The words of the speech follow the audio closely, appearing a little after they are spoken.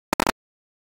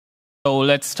So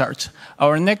let's start.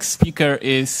 Our next speaker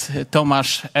is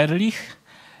Tomáš Ehrlich.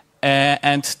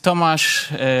 And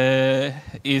Tomáš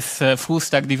is a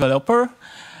full-stack developer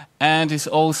and is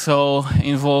also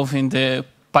involved in the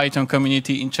Python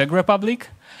community in Czech Republic.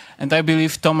 And I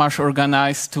believe Tomáš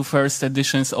organized two first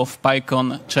editions of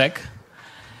PyConSK.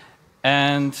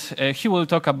 And he will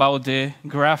talk about the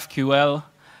GraphQL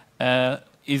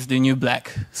is the new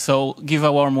black. So give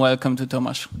a warm welcome to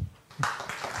Tomáš.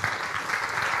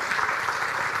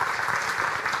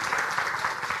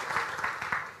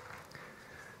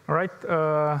 All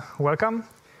right, welcome.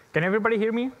 Can everybody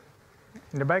hear me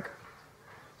in the back?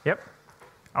 Yep.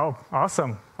 Oh,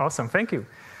 awesome, awesome. Thank you.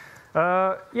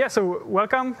 Yeah, so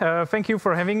welcome. Thank you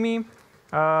for having me.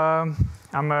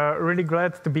 I'm really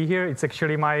glad to be here. It's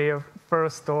actually my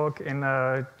first talk in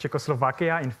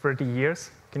Czechoslovakia in 30 years.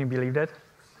 Can you believe that?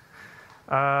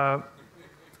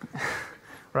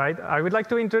 Right. I would like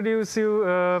to introduce you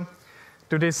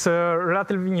to this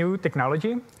relatively new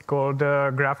technology called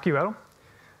GraphQL.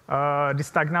 This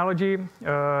technology,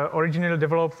 originally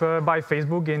developed by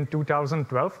Facebook in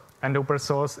 2012 and open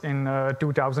source in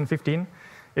 2015,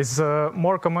 is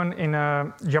more common in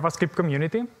JavaScript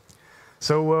community.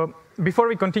 So before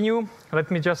we continue,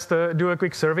 let me just do a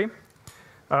quick survey.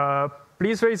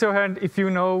 Please raise your hand if you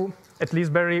know, at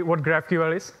least Barry, what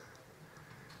GraphQL is.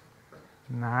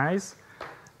 Nice.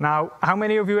 Now, how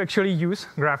many of you actually use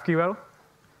GraphQL?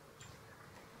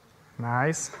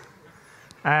 Nice.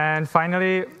 And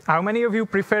finally, how many of you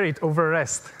prefer it over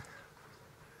REST?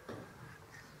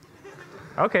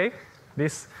 OK,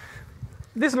 this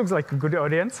looks like a good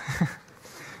audience.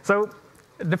 So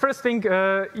the first thing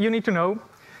you need to know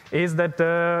is that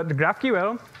the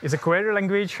GraphQL is a query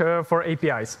language for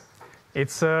APIs.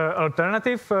 It's an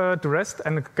alternative to REST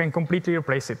and can completely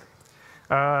replace it.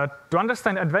 To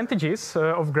understand advantages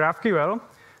of GraphQL,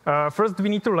 first we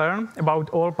need to learn about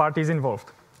all parties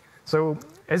involved. So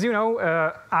as you know,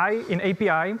 I in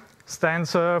API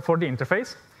stands for the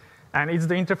interface, and it's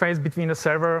the interface between the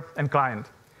server and client.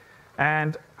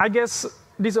 And I guess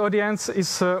this audience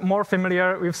is more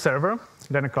familiar with server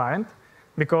than a client,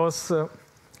 because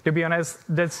to be honest,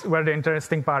 that's where the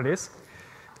interesting part is.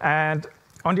 And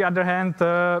on the other hand,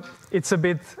 it's a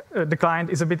bit the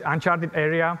client is a bit uncharted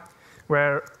area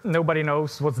where nobody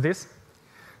knows what's this.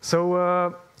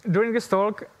 So during this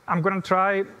talk, I'm going to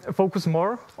try to focus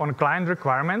more on client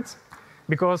requirements,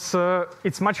 because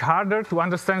it's much harder to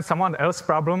understand someone else's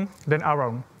problem than our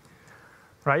own,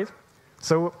 right?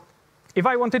 So if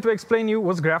I wanted to explain you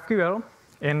what's GraphQL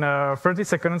in 30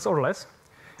 seconds or less,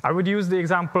 I would use the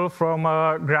example from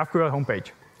GraphQL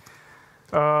homepage.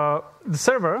 The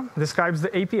server describes the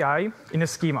API in a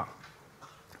schema.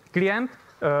 Client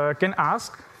can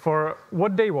ask for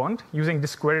what they want using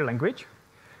this query language,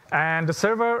 and the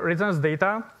server returns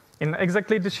data in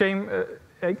exactly the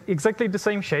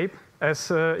same shape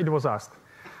as it was asked.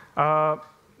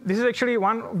 This is actually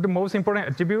one of the most important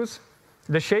attributes.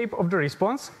 The shape of the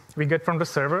response we get from the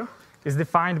server is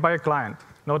defined by a client,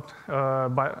 not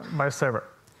by a server.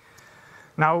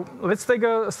 Now, let's take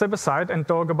a step aside and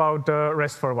talk about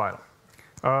REST for a while.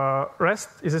 REST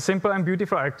is a simple and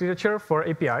beautiful architecture for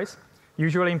APIs,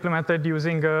 usually implemented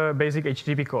using basic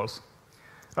HTTP calls.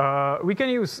 We can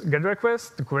use GET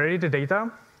requests to query the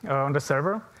data on the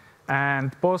server,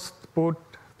 and post, put,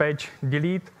 fetch,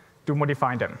 delete to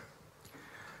modify them.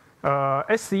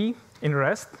 SC in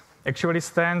REST actually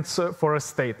stands for a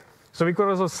state. So we could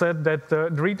also say that the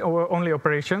read-only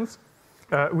operations,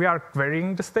 we are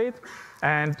querying the state,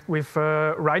 and with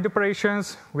write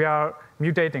operations, we are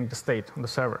mutating the state on the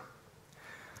server.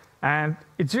 And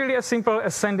it's really as simple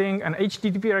as sending an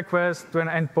HTTP request to an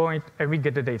endpoint, and we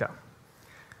get the data.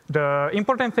 The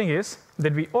important thing is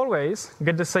that we always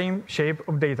get the same shape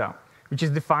of data, which is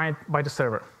defined by the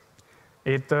server.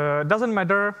 It doesn't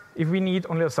matter if we need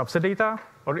only a subset data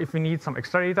or if we need some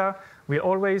extra data, we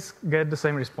always get the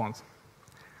same response,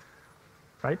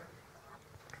 right?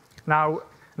 Now,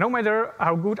 no matter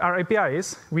how good our API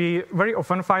is, we very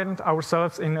often find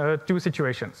ourselves in two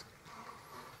situations.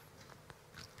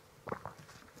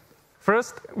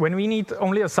 First, when we need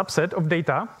only a subset of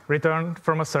data returned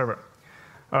from a server.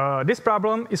 This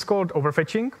problem is called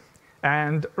overfetching,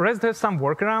 and REST has some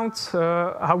workarounds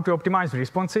how to optimize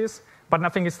responses, but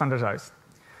nothing is standardized.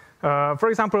 For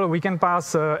example, we can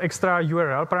pass extra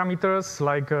URL parameters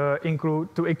like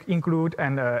include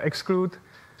and exclude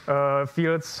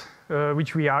fields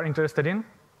which we are interested in.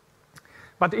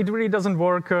 But it really doesn't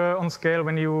work on scale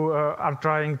when you are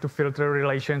trying to filter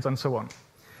relations and so on.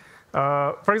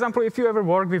 For example, if you ever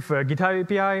work with GitHub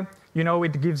API, you know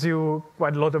it gives you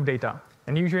quite a lot of data.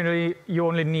 And usually, you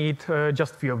only need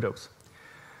just a few of those.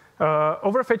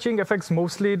 Overfetching affects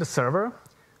mostly the server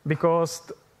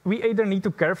because we either need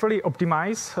to carefully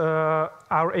optimize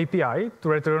our API to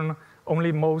return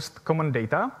only most common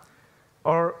data,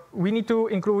 or we need to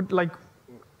include like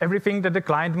everything that the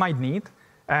client might need,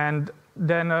 and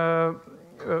then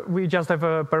we just have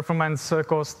a performance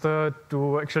cost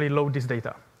to actually load this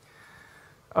data.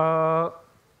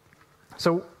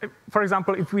 So, for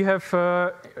example, if we have,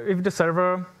 if the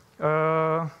server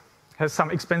has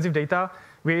some expensive data,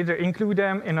 we either include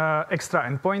them in an extra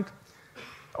endpoint,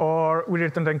 or we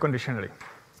return them conditionally.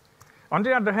 On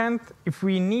the other hand, if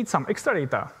we need some extra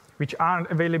data, which aren't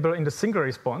available in the single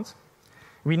response,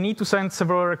 we need to send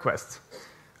several requests.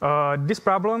 This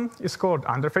problem is called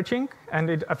underfetching, and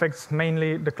it affects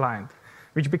mainly the client,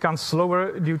 which becomes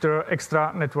slower due to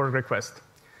extra network requests.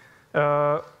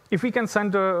 If we can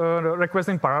send a request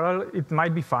in parallel, it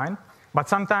might be fine, but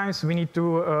sometimes we need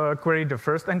to query the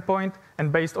first endpoint,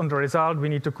 and based on the result, we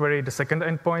need to query the second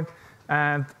endpoint,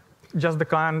 and just the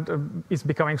client is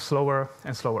becoming slower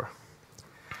and slower.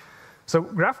 So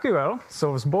GraphQL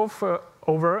solves both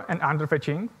over and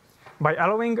underfetching by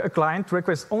allowing a client to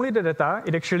request only the data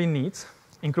it actually needs,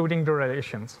 including the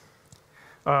relations.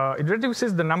 It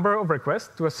reduces the number of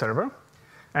requests to a server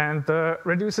and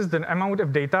reduces the amount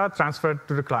of data transferred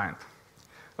to the client.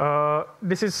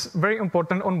 This is very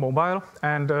important on mobile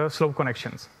and slow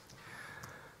connections.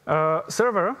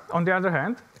 Server, on the other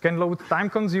hand, can load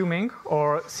time-consuming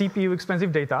or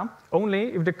CPU-expensive data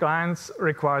only if the client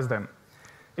requires them.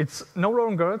 It's no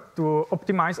longer to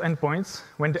optimize endpoints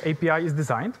when the API is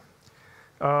designed.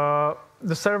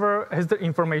 The server has the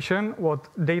information what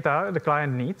data the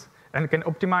client needs and can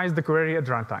optimize the query at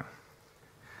runtime.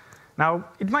 Now,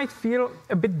 it might feel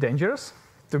a bit dangerous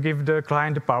to give the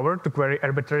client the power to query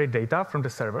arbitrary data from the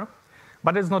server,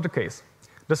 but that's not the case.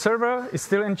 The server is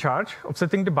still in charge of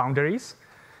setting the boundaries,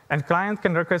 and client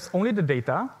can request only the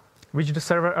data which the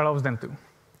server allows them to.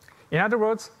 In other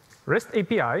words, REST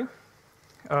API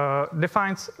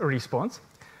defines a response,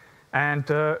 and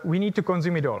we need to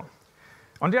consume it all.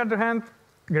 On the other hand,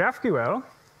 GraphQL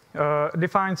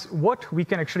defines what we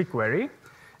can actually query,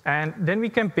 and then we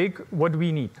can pick what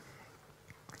we need.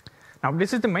 Now,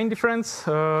 this is the main difference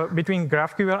between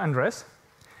GraphQL and REST.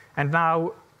 And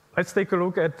now, let's take a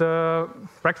look at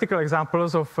practical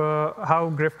examples of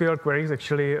how GraphQL queries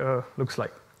actually looks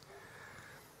like.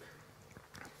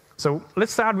 So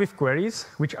let's start with queries,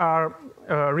 which are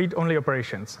read-only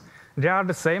operations. They are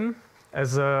the same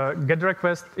as a GET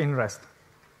request in REST.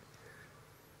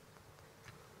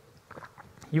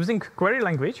 Using query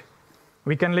language,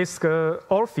 we can list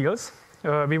all fields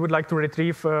we would like to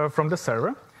retrieve from the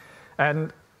server,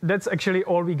 and that's actually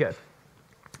all we get.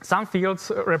 Some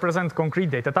fields represent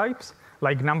concrete data types,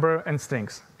 like number and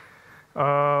strings.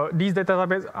 These data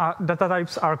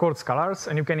types are called scalars,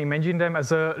 and you can imagine them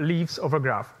as leaves of a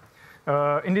graph.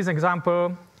 In this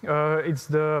example, it's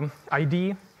the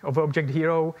ID of object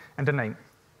hero and the name.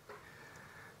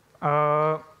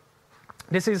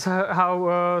 This is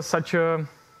how such a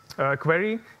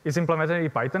query is implemented in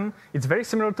Python. It's very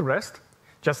similar to REST.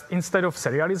 Just instead of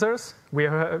serializers, we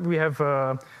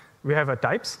have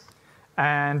types,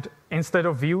 and instead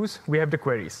of views, we have the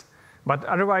queries. But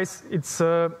otherwise, it's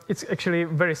actually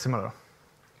very similar.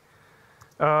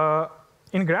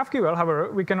 In GraphQL,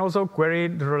 however, we can also query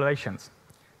the relations.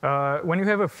 When you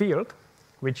have a field,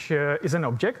 which is an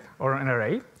object or an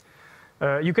array,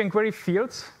 you can query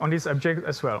fields on this object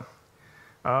as well.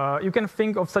 You can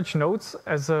think of such nodes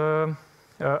as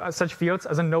such fields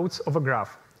as nodes of a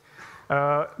graph.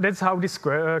 That's how this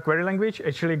query language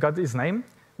actually got its name.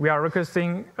 We are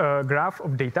requesting a graph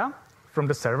of data from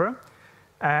the server,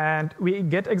 and we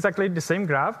get exactly the same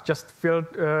graph, just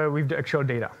filled with the actual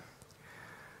data.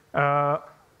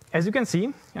 As you can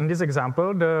see in this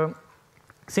example, the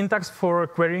syntax for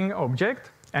querying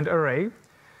object and array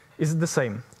is the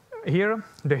same. Here,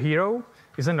 the hero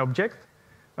is an object,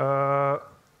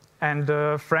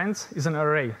 and friends is an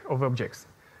array of objects.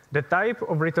 The type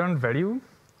of returned value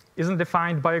isn't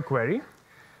defined by a query,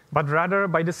 but rather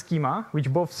by the schema, which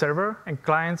both server and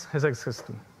clients has access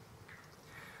to.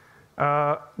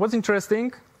 What's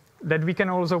interesting, that we can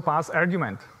also pass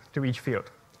argument to each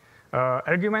field.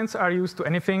 Arguments are used to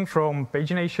anything from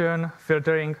pagination,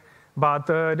 filtering, but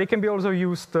they can be also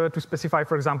used to specify,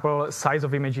 for example, size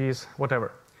of images,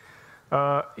 whatever.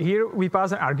 Here, we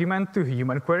pass an argument to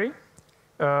human query,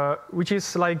 which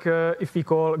is like if we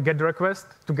call getRequest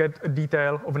to get a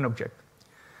detail of an object.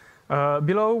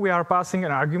 Below, we are passing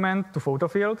an argument to photo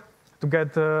field to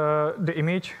get the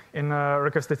image in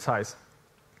requested size.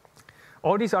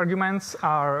 All these arguments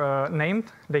are named.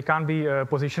 They can't be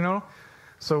positional.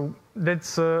 So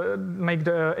let's make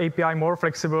the API more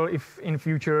flexible if in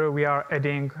future we are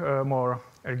adding more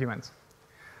arguments.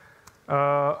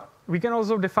 We can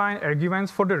also define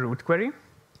arguments for the root query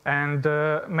and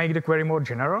make the query more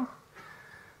general.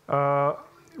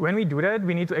 When we do that,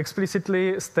 we need to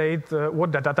explicitly state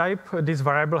what data type this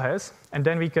variable has, and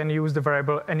then we can use the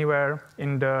variable anywhere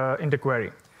in the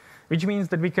query, which means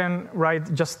that we can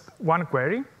write just one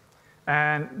query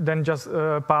and then just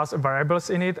pass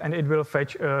variables in it, and it will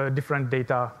fetch different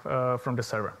data from the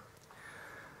server.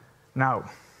 Now,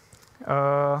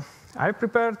 I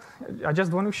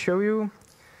just want to show you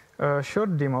a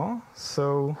short demo.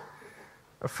 So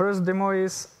the first demo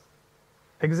is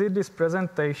exit this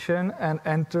presentation and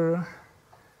enter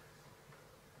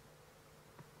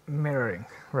mirroring,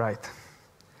 right?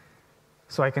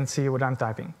 So I can see what I'm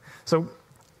typing. So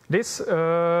this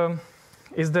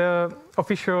is the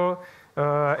official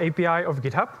API of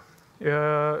GitHub.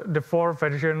 The 4th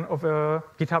version of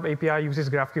GitHub API uses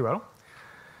GraphQL.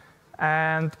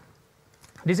 And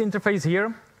this interface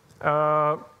here,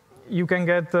 you can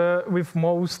get with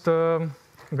most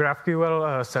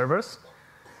GraphQL servers.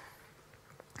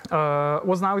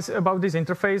 What's nice about this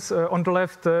interface, on the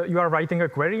left, you are writing a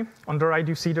query. On the right,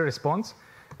 you see the response.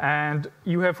 And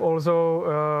you have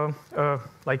also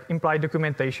like implied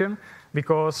documentation,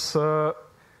 because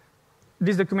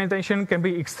this documentation can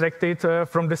be extracted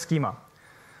from the schema.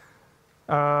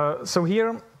 So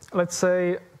here, let's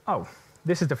say, oh,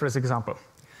 this is the first example.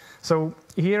 So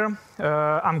here,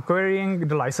 I'm querying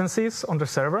the licenses on the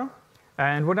server.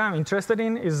 And what I'm interested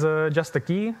in is just a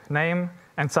key, name,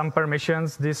 and some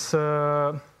permissions this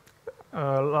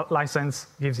license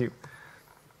gives you.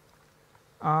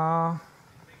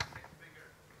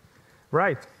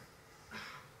 Right.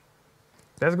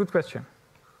 That's a good question.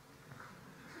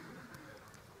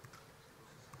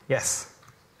 Yes.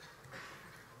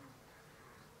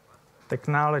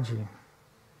 Technology. You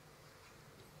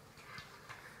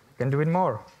can do it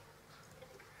more.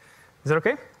 Is that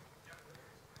OK?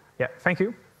 Yeah, thank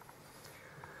you.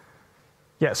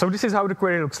 Yeah, so this is how the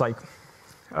query looks like.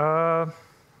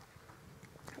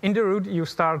 In the root, you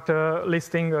start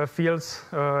listing fields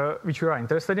which you are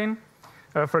interested in.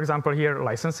 For example, here,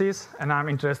 licenses. And I'm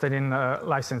interested in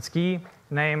license key,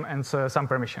 name, and some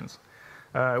permissions.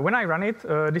 When I run it,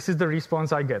 this is the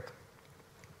response I get.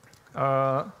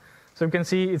 So you can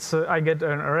see I get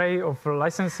an array of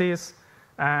licenses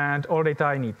and all data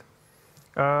I need.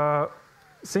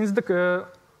 Since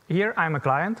here I'm a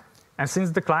client, and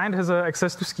since the client has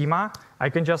access to schema, I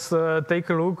can just take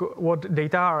a look what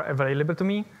data are available to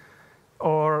me,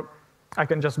 or I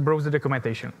can just browse the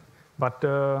documentation. But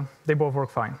they both work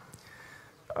fine.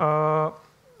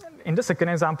 In the second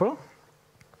example,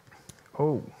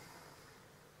 oh,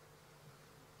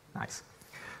 nice.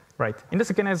 Right. In the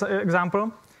second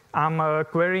example, I'm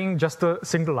querying just a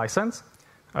single license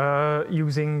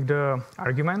using the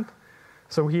argument.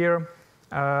 So here,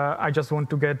 I just want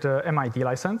to get MIT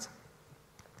license.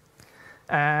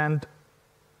 And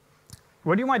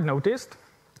what you might notice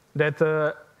that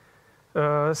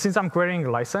since I'm querying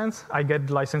a license, I get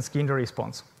the license key in the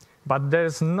response. But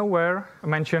there's nowhere a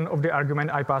mention of the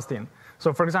argument I passed in.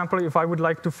 So for example, if I would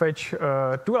like to fetch 2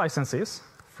 licenses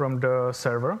from the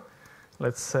server,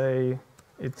 let's say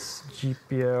it's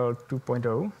GPL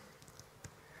 2.0.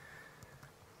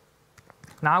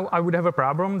 Now I would have a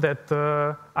problem that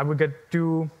I would get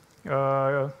 2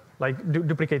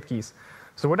 duplicate keys.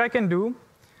 So what I can do,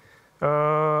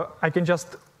 I can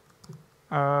just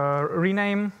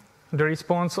rename the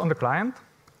response on the client.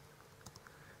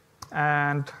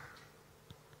 And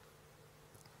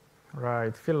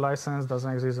right, field license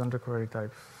doesn't exist under query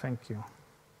type. Thank you.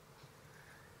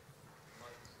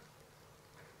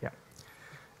 Yeah.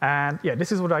 And yeah,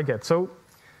 this is what I get. So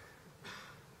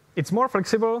it's more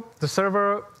flexible. The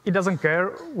server, it doesn't care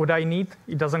what I need.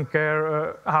 It doesn't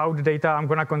care how the data I'm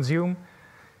going to consume.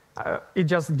 It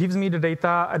just gives me the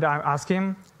data that I ask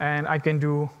him, and I can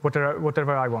do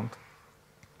whatever I want.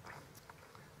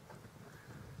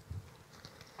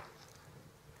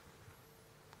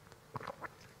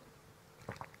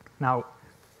 Now,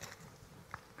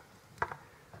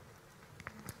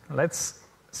 let's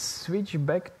switch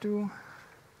back to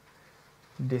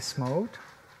this mode.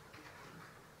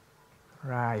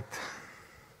 Right.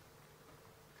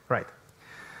 Right.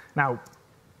 Now,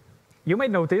 you may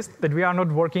notice that we are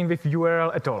not working with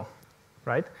URL at all,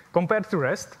 right? Compared to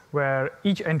REST, where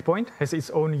each endpoint has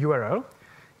its own URL,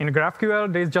 in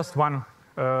GraphQL, there is just one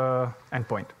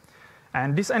endpoint.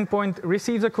 And this endpoint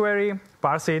receives a query,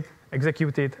 parse it,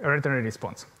 execute it, return a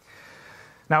response.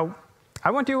 Now, I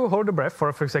want you to hold your breath for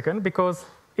a few seconds, because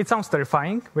it sounds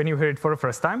terrifying when you hear it for the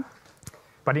first time.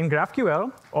 But in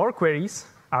GraphQL, all queries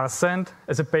are sent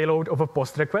as a payload of a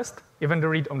POST request, even the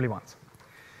read-only ones.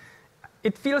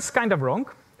 It feels kind of wrong,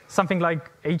 something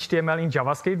like HTML in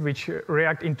JavaScript, which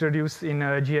React introduced in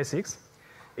GSX.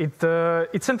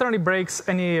 It centrally breaks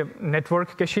any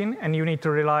network caching, and you need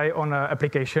to rely on an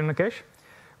application cache.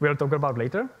 We'll talk about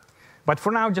later. But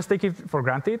for now, just take it for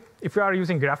granted. If you are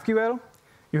using GraphQL,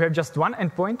 you have just one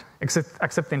endpoint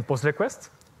accepting POST requests,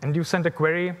 and you send a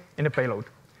query in a payload.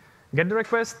 GET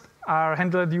requests are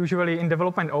handled usually in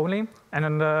development only, and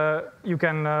then you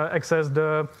can access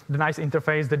the nice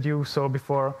interface that you saw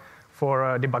before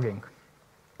for debugging.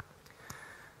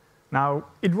 Now,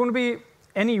 it wouldn't be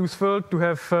any useful to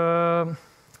have,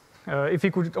 if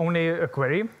you could only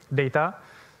query data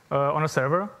on a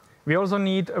server. We also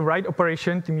need a write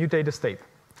operation to mutate the state.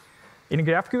 In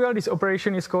GraphQL, this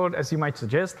operation is called, as you might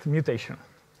suggest, mutation.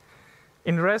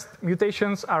 In REST,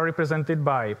 mutations are represented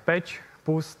by patch,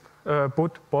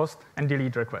 put, post, and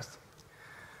delete requests.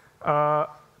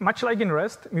 Much like in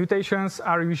REST, mutations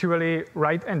are usually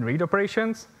write and read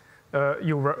operations.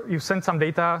 You send some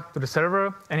data to the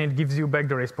server, and it gives you back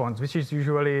the response, which is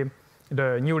usually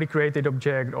the newly created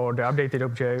object or the updated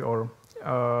object or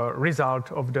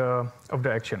result of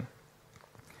the action.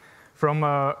 From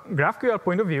a GraphQL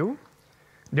point of view,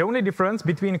 the only difference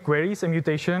between queries and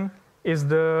mutation is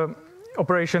the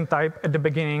operation type at the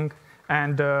beginning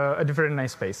and a different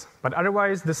namespace. But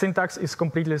otherwise, the syntax is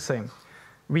completely the same.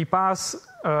 We pass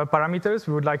parameters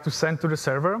we would like to send to the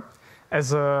server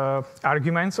as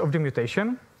arguments of the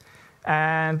mutation,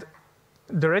 and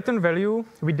the return value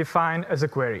we define as a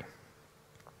query.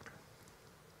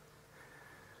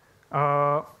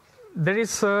 There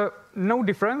is no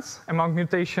difference among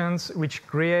mutations which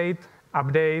create,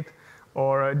 update,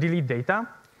 or delete data.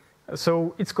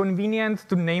 So it's convenient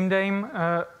to name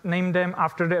them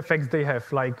after the effects they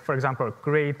have, like, for example,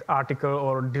 create article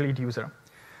or delete user.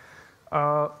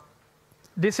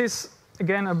 This is,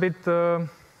 again, a bit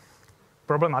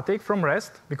problematic from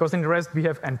REST, because in REST we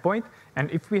have endpoint, and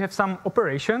if we have some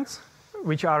operations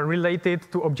which are related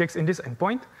to objects in this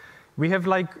endpoint, we have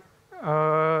like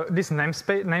this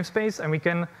namespace, and we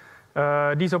can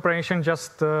these operations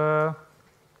just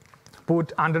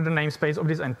put under the namespace of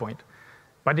this endpoint.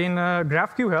 But in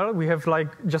GraphQL, we have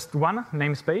like just one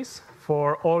namespace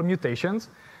for all mutations,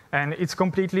 and it's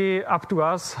completely up to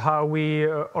us how we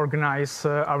organize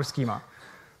our schema.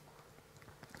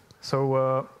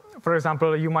 So, for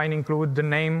example, you might include the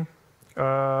name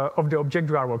of the object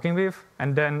you are working with,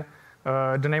 and then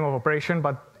the name of operation,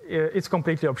 but it's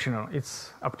completely optional.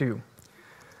 It's up to you.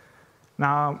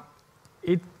 Now,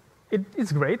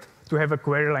 it's great to have a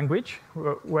query language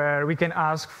where we can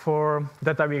ask for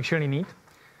data we actually need.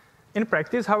 In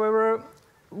practice, however,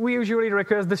 we usually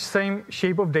request the same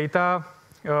shape of data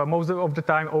most of the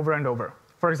time over and over.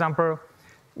 For example,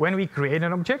 when we create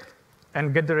an object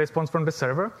and get the response from the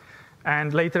server,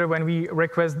 and later when we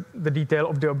request the detail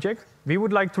of the object, we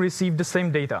would like to receive the same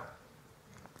data.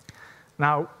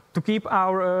 Now, to keep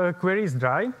our queries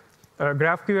dry,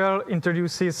 GraphQL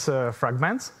introduces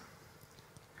fragments.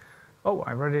 Oh,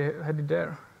 I already had it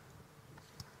there.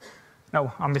 No,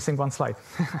 I'm missing one slide.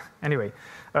 Anyway,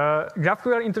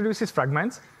 GraphQL introduces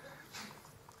fragments,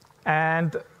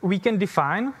 and we can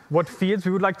define what fields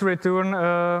we would like to return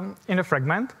in a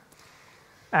fragment,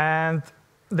 and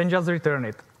then just return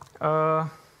it. I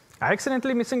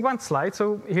accidentally missing one slide,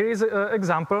 so here is an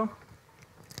example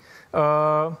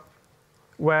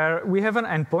where we have an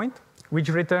endpoint which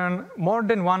return more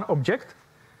than one object,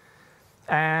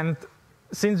 and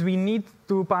since we need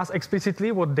to pass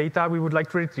explicitly what data we would like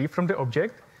to retrieve from the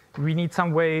object, we need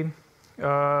some way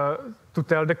to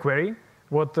tell the query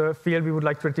what field we would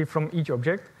like to retrieve from each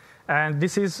object. And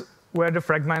this is where the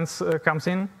fragments comes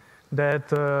in,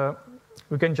 that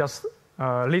we can just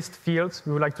list fields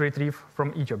we would like to retrieve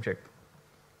from each object.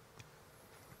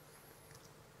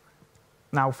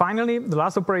 Now, finally, the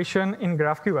last operation in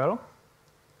GraphQL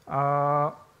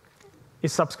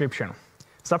is subscription.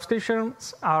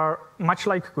 Subscriptions are much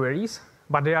like queries,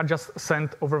 but they are just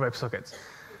sent over WebSockets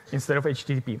instead of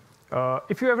HTTP.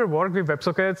 If you ever work with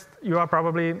WebSockets, you are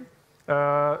probably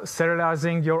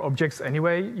serializing your objects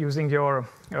anyway using your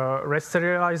REST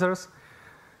serializers.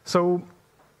 So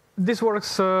this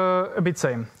works a bit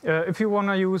same. If you want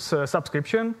to use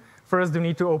subscription, first you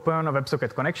need to open a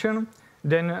WebSocket connection.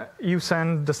 Then you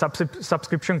send the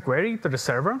subscription query to the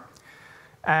server.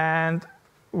 And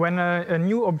when a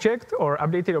new object or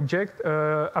updated object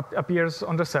appears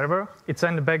on the server, it's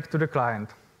sent back to the client.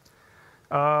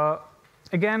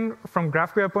 Again, from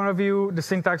GraphQL point of view, the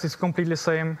syntax is completely the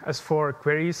same as for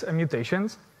queries and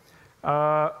mutations.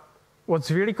 One what's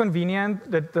really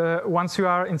convenient that once you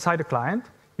are inside the client,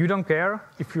 you don't care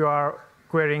if you are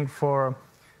querying for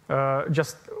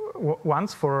just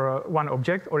once for one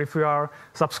object, or if you are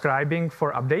subscribing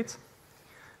for updates.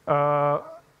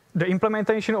 The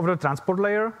implementation of the transport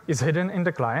layer is hidden in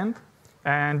the client,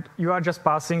 and you are just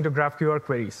passing the GraphQL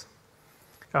queries.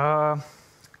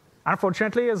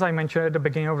 Unfortunately, as I mentioned at the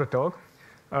beginning of the talk,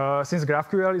 since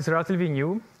GraphQL is relatively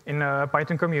new in the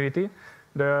Python community,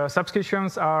 the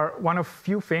subscriptions are one of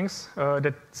few things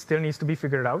that still needs to be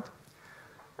figured out.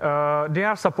 They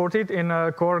are supported in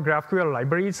core GraphQL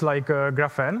libraries like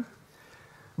GraphQL,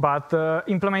 but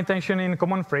implementation in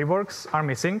common frameworks are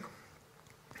missing.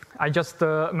 I just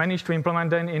managed to implement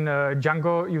them in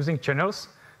Django using channels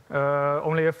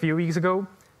only a few weeks ago,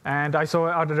 and I saw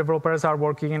other developers are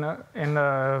working in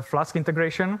Flask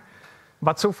integration,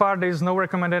 but so far there is no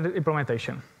recommended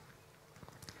implementation.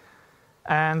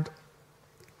 And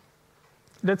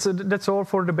that's all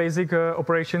for the basic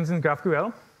operations in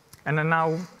GraphQL. And then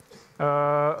now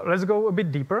let's go a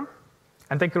bit deeper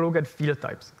and take a look at field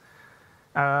types.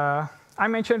 I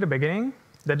mentioned at the beginning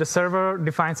that the server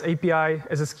defines API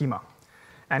as a schema.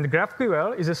 And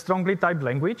GraphQL is a strongly typed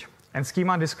language, and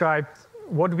schema describes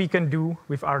what we can do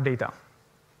with our data.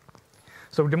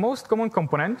 So the most common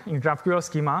component in GraphQL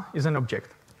schema is an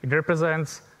object. It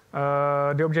represents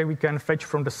the object we can fetch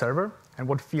from the server and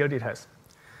what field it has.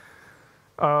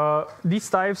 These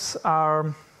types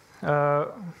are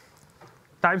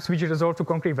types which resort to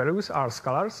concrete values are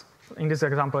scalars. In this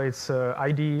example, it's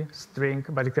ID, string,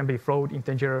 but it can be float,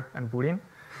 integer, and boolean.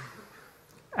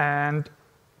 And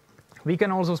we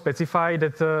can also specify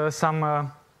that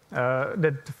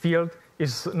that field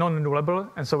is non-nullable,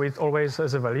 and so it always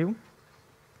has a value.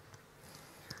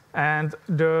 And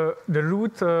the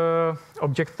root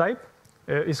object type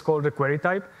is called the query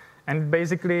type, and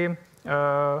basically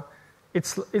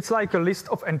it's like a list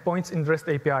of endpoints in REST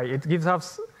API. It gives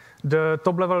us the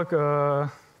top-level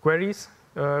queries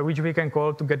which we can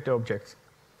call to get the objects.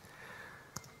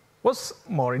 What's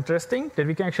more interesting, that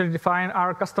we can actually define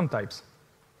our custom types.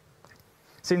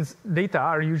 Since data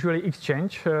are usually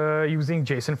exchanged using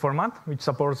JSON format, which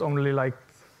supports only like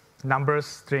numbers,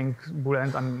 string,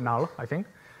 boolean, and null, I think.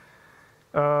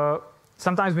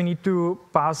 Sometimes we need to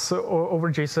pass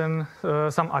over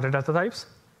JSON some other data types.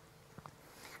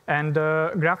 And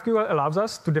GraphQL allows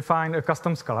us to define a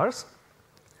custom scalars.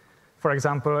 For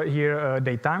example, here,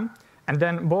 datetime. And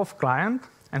then both client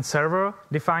and server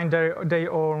define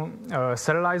their own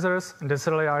serializers and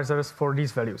deserializers for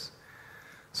these values.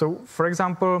 So, for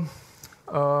example,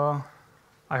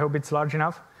 I hope it's large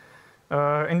enough.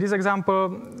 In this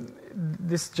example,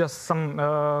 this is just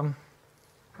some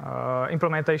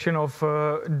implementation of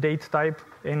date type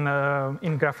in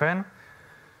GraphQL.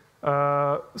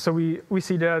 So we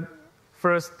see that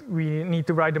first we need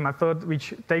to write a method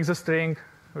which takes a string,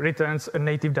 returns a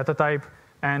native data type,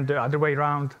 and the other way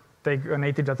around, take a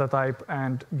native data type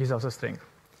and gives us a string.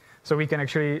 So we can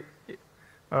actually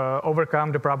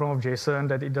overcome the problem of JSON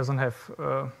that it doesn't have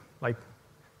like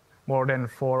more than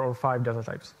 4 or 5 data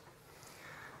types.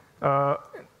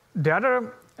 The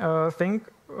other thing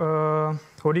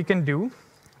what you can do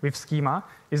with schema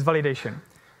is validation.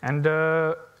 And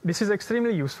this is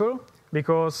extremely useful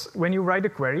because when you write a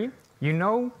query, you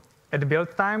know at the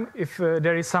build time if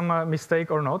there is some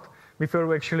mistake or not before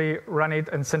you actually run it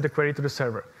and send the query to the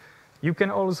server. You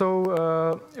can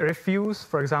also refuse,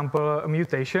 for example, a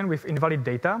mutation with invalid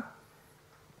data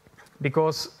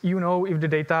because you know if the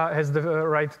data has the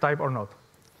right type or not.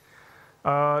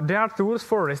 There are tools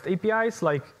for REST APIs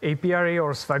like API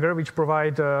or Swagger which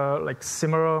provide like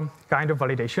similar kind of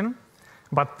validation.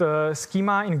 But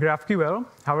schema in GraphQL,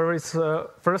 however, is a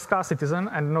first-class citizen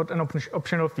and not an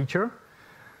optional feature.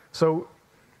 So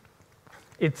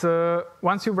it's,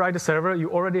 once you write the server,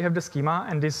 you already have the schema,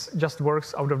 and this just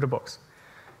works out of the box.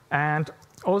 And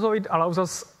also, it allows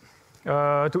us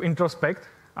to introspect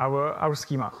our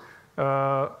schema.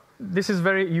 This is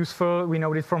very useful. We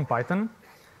know it from Python.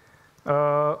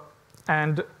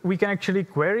 And we can actually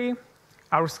query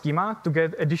our schema to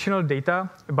get additional data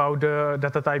about the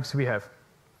data types we have.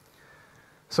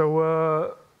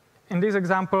 So in this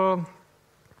example,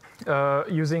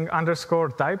 using underscore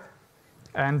type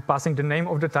and passing the name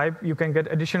of the type, you can get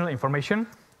additional information.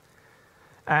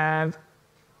 And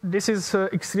this is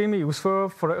extremely useful,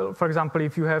 for example,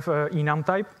 if you have an enum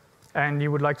type and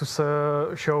you would like to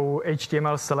show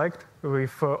HTML select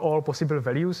with all possible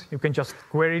values, you can just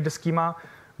query the schema,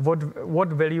 what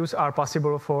values are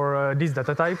possible for this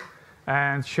data type,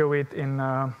 and show it in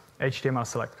HTML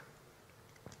select.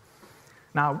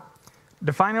 Now,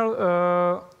 the final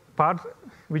part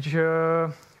which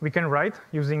we can write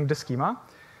using the schema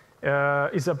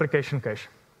is application cache.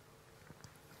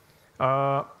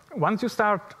 Once you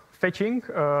start fetching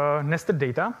nested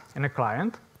data in a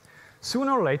client,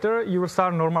 sooner or later, you will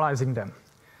start normalizing them.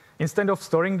 Instead of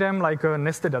storing them like a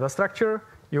nested data structure,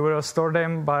 you will store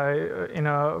them in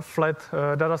a flat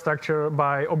data structure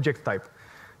by object type,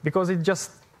 because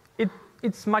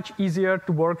it's much easier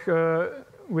to work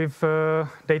with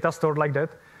data stored like that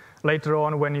later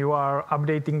on when you are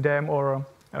updating them or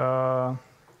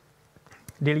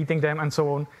deleting them and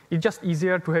so on. It's just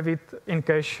easier to have it in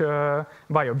cache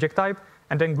by object type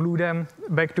and then glue them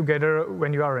back together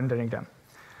when you are rendering them.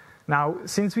 Now,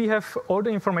 since we have all the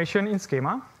information in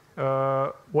schema,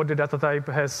 what the data type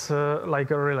has like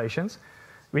relations,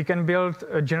 we can build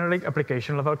a generic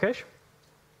application level cache.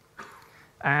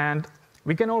 And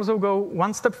we can also go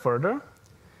one step further.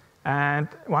 And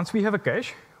once we have a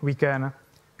cache, we can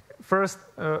first,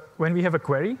 when we have a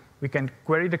query, we can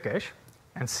query the cache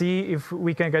and see if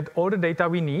we can get all the data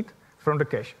we need from the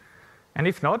cache. And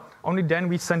if not, only then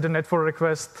we send a network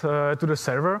request to the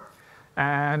server.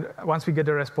 And once we get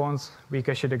a response, we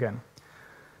cache it again.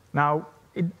 Now,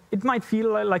 it might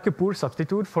feel like a poor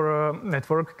substitute for a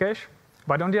network cache.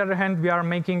 But on the other hand, we are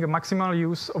making a maximal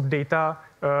use of data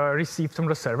received from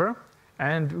the server.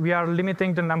 And we are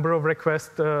limiting the number of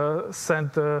requests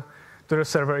sent to the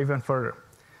server even further.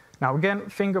 Now, again,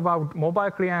 think about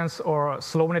mobile clients or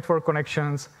slow network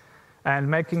connections and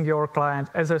making your client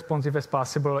as responsive as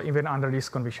possible, even under these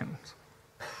conditions.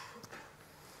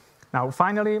 Now,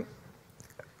 finally,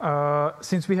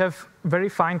 since we have very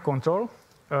fine control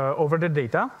over the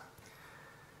data,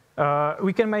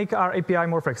 we can make our API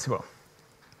more flexible.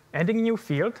 Adding a new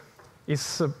field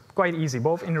is quite easy,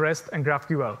 both in REST and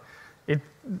GraphQL.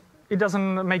 It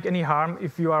doesn't make any harm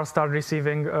if you start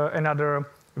receiving another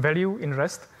value in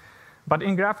REST. But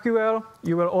in GraphQL,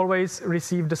 you will always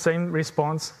receive the same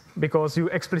response because you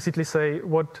explicitly say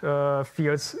what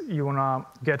fields you want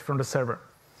to get from the server.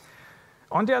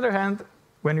 On the other hand,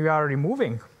 when you are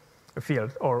removing a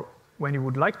field, or when you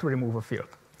would like to remove a field,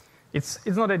 it's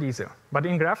not that easy. But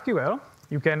in GraphQL,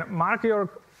 you can mark your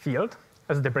field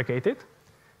as deprecated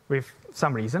with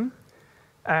some reason,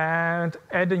 and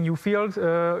add a new field,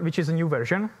 which is a new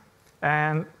version,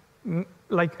 and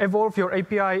like evolve your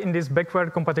API in this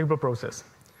backward compatible process.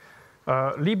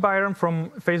 Lee Byron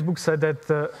from Facebook said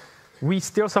that we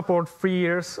still support 3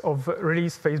 years of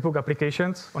released Facebook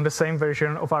applications on the same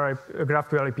version of our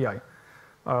GraphQL API.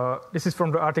 This is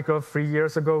from the article 3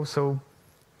 years ago, so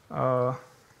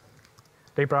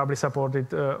they probably support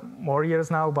it more years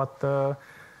now, but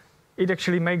it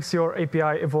actually makes your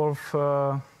API evolve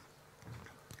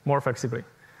more flexibly.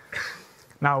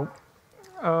 Now,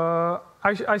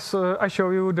 I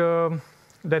show you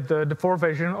that the 4th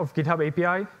version of GitHub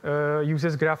API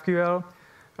uses GraphQL.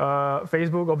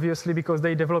 Facebook, obviously, because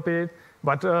they developed it,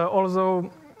 but also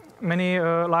many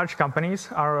large companies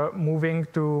are moving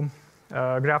to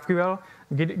GraphQL.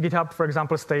 GitHub, for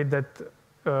example, stated that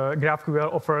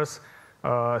GraphQL offers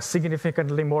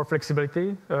significantly more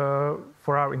flexibility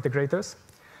for our integrators.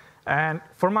 And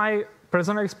for my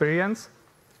personal experience,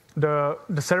 the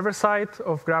server side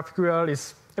of GraphQL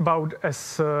is about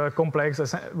as complex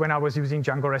as when I was using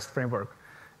Django REST framework.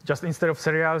 Just instead of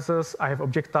serializers, I have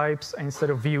object types, and instead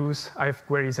of views, I have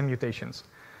queries and mutations.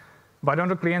 But on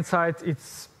the client side,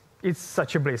 it's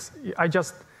such a bliss.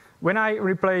 When I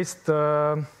replaced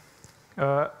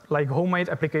like homemade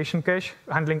application cache,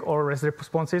 handling all REST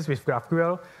responses with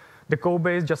GraphQL, the code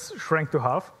base just shrank to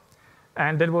half.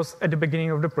 And that was at the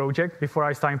beginning of the project, before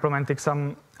I started implementing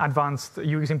some advanced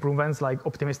UX improvements like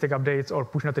optimistic updates or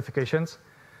push notifications.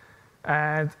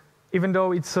 And even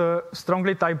though it's a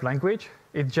strongly typed language,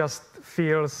 it just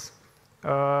feels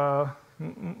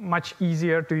much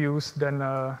easier to use than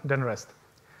REST.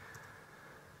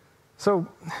 So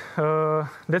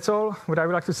that's all what I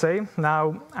would like to say.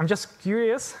 Now, I'm just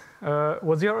curious,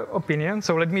 what's your opinion?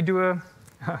 So let me do a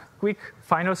quick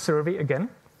final survey again.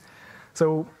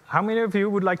 So how many of you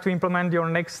would like to implement your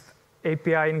next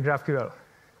API in GraphQL?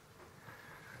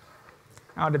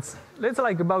 Oh, that's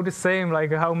like about the same,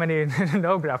 like how many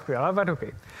know GraphQL, but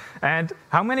OK. And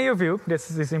how many of you,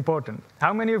 this is important,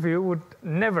 how many of you would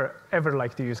never, ever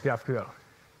like to use GraphQL?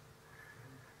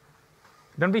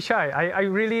 Don't be shy.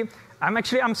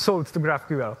 I'm sold to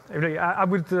GraphQL. I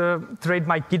would trade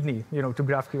my kidney, to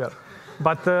GraphQL.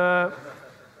 But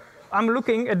I'm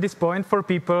looking at this point for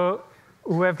people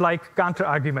who have like counter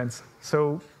arguments.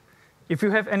 So if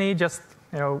you have any, just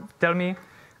tell me.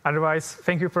 Otherwise,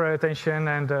 thank you for your attention,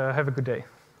 and have a good day.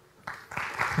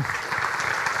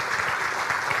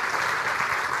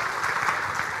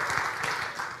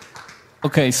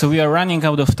 Okay, so we are running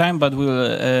out of time, but we'll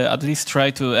at least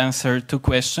try to answer 2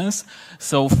 questions.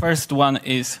 So first one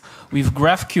is, with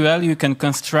GraphQL, you can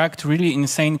construct really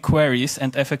insane queries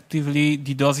and effectively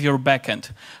DDoS your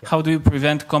backend. How do you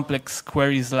prevent complex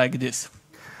queries like this?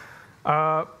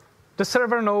 The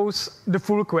server knows the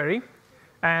full query,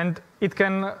 and it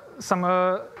can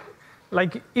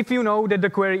like if you know that the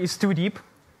query is too deep,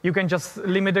 you can just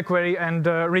limit the query and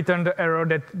return the error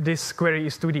that this query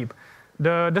is too deep.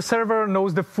 The server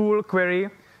knows the full query,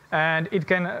 and it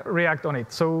can react on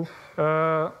it. So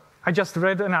I just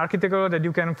read an article that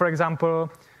you can, for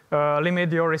example,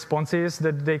 limit your responses,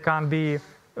 that they can't be,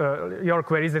 your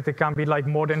queries, that they can't be like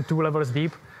more than 2 levels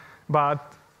deep.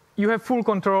 But you have full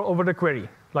control over the query.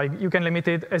 Like, you can limit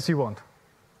it as you want.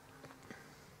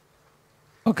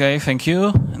 Okay, thank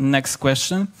you. Next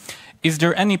question. Is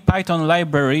there any Python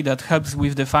library that helps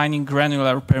with defining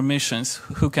granular permissions?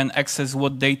 Who can access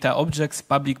what data, objects,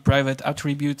 public, private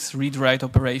attributes, read-write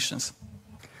operations?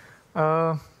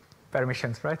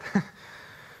 Permissions, right?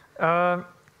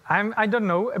 I don't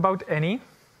know about any.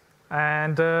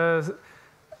 And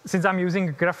since I'm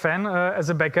using Graphene as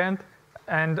a backend,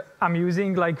 and I'm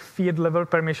using like field-level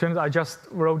permissions, I just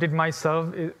wrote it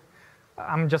myself.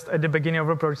 I'm just at the beginning of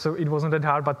the project, so it wasn't that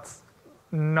hard. But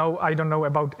no, I don't know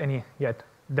about any yet.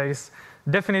 There is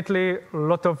definitely a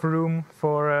lot of room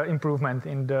for improvement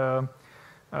in the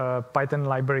Python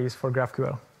libraries for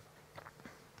GraphQL.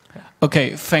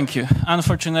 Okay, thank you.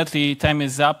 Unfortunately, time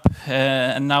is up,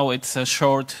 and now it's a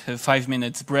short 5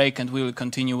 minutes break, and we will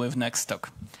continue with next talk.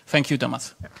 Thank you,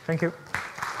 Tomáš. Thank you.